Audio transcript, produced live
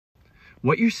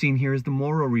What you're seeing here is the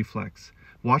Moro reflex.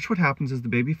 Watch what happens as the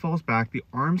baby falls back. The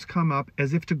arms come up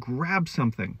as if to grab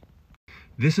something.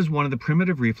 This is one of the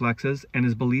primitive reflexes and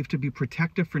is believed to be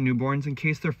protective for newborns. In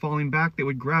case they're falling back, they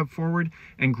would grab forward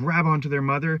and grab onto their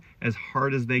mother as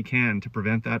hard as they can to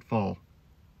prevent that fall.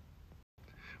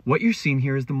 What you're seeing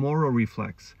here is the Moro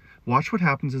reflex. Watch what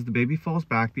happens as the baby falls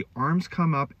back. The arms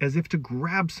come up as if to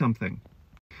grab something.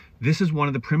 This is one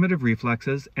of the primitive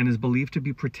reflexes and is believed to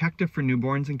be protective for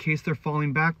newborns. In case they're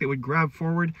falling back, they would grab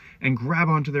forward and grab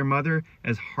onto their mother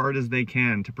as hard as they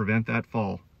can to prevent that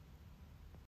fall.